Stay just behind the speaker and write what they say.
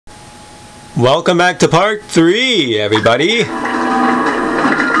Welcome back to part 3, everybody.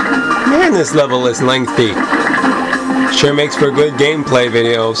 Man, this level is lengthy. Sure makes for good gameplay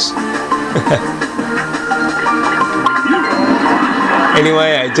videos.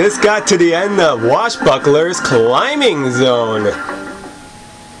 Anyway, I just got to the end of Washbuckler's climbing zone.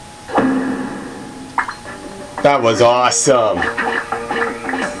 That was awesome.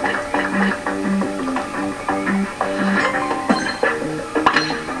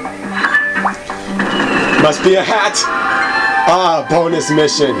 Must be a hat! Ah, bonus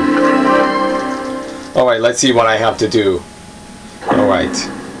mission! Alright, let's see what I have to do. Alright.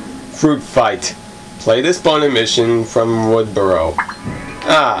 Fruit fight. Play this bonus mission from Woodborough.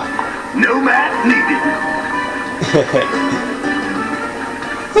 Ah. No mat needed.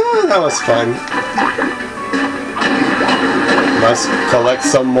 Oh, that was fun. Must collect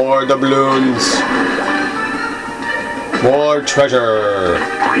some more doubloons. More treasure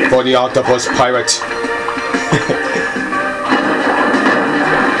for the octopus pirate.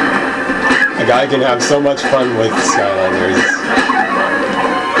 A guy can have so much fun with Skylanders.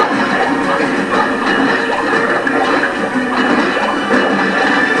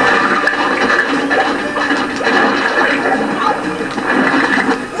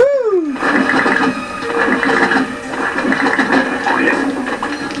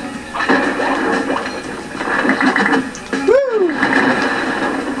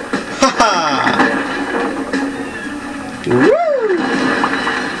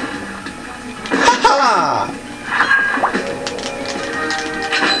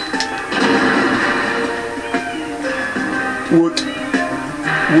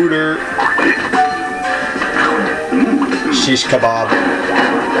 Wooder. Shish kebab.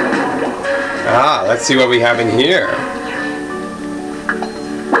 Ah, let's see what we have in here.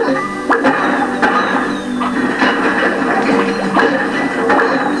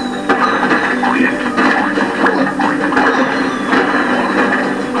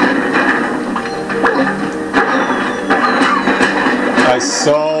 I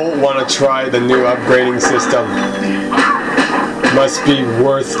so want to try the new upgrading system. Must be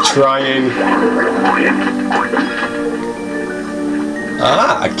worth trying.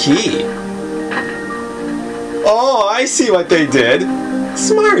 Ah, a key. Oh, I see what they did.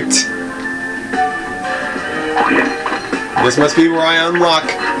 Smart. This must be where I unlock.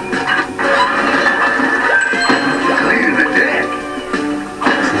 Clear the deck.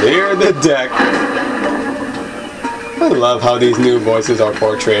 Clear the deck. I love how these new voices are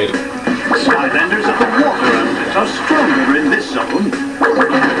portrayed. Skylanders of the water elements are stronger in this zone.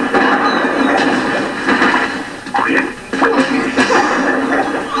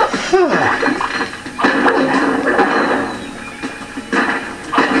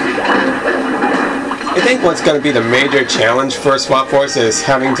 I think what's going to be the major challenge for Swap Force is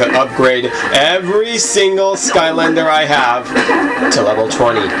having to upgrade every single Skylander I have to level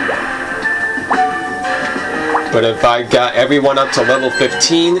 20. But if I got everyone up to level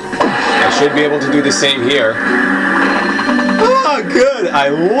 15, I should be able to do the same here. Oh, good! I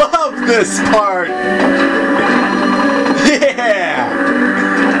love this part! Yeah!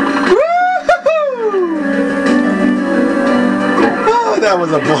 Woo-hoo-hoo! Oh, that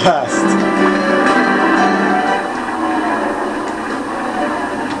was a blast!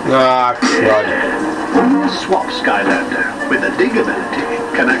 Ah, crud. Swap Skylander with a dig ability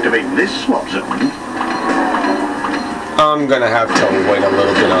can activate this swap zone. I'm gonna have to wait a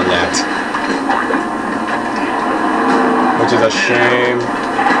little bit on that. Which is a shame.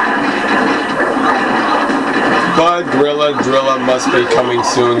 But Drilla must be coming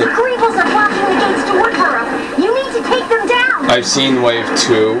soon. The Greebles are blocking the gates to Woodborough. You need to take them down. I've seen Wave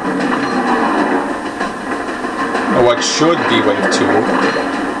 2. Or what should be Wave 2.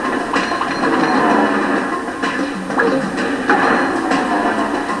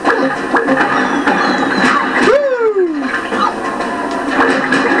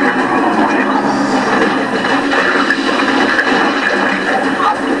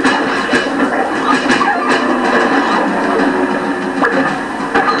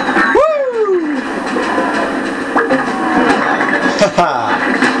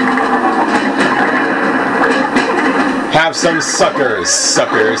 Have some suckers,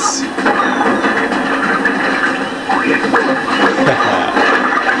 suckers.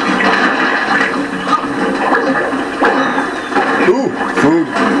 Ooh, food.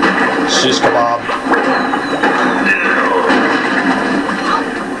 Shish kebab.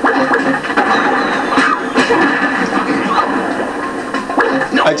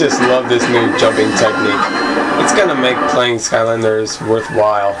 I just love this new jumping technique. It's gonna make playing Skylanders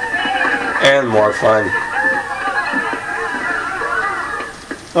worthwhile and more fun.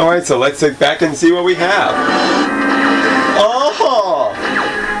 Alright, so let's sit back and see what we have. Oh!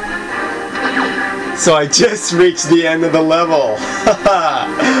 So I just reached the end of the level.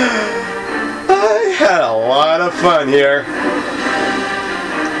 I had a lot of fun here.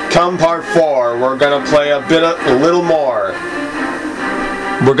 Come part 4, we're gonna play a little more.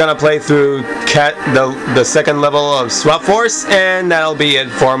 We're gonna play through the second level of Swap Force, and that'll be it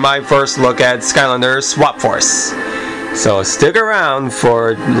for my first look at Skylanders Swap Force. So stick around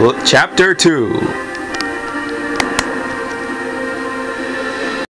for chapter 2.